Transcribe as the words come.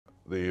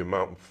The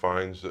amount of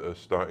fines that are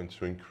starting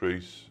to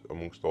increase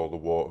amongst all the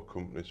water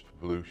companies for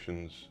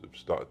pollutions have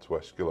started to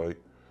escalate,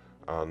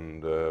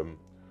 and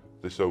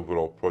this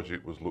overall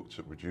project was looked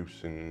at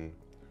reducing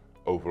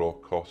overall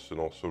costs and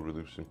also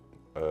reducing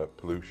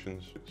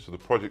pollutions. So the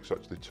project's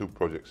actually two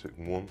projects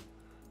in one.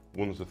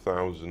 One's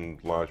 1,000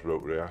 large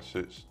rotary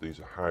assets.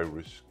 These are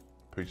high-risk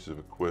pieces of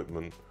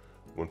equipment.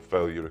 When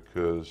failure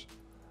occurs,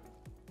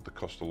 they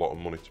cost a lot of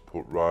money to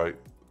put right.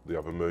 They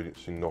have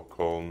emergency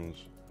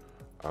knock-ons.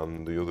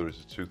 And the other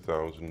is the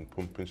 2,000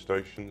 pumping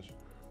stations.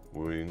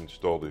 We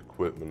installed the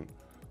equipment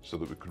so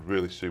that we could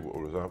really see what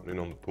was happening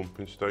on the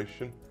pumping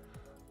station,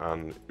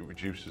 and it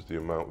reduces the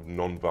amount of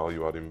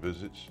non-value adding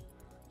visits.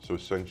 So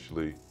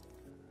essentially,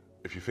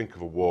 if you think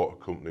of a water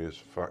company as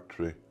a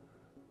factory,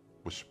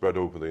 we're spread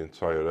over the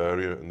entire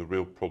area, and the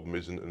real problem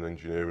isn't an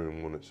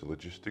engineering one, it's a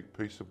logistic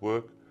piece of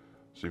work.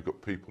 So you've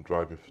got people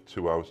driving for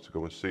 2 hours to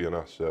go and see an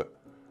asset.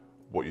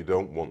 What you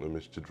don't want them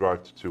is to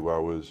drive to 2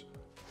 hours,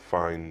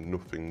 find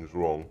nothing's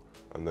wrong,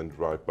 and then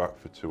drive back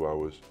for 2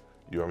 hours.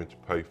 You're having to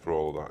pay for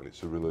all of that, and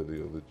it's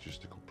really a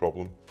logistical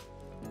problem.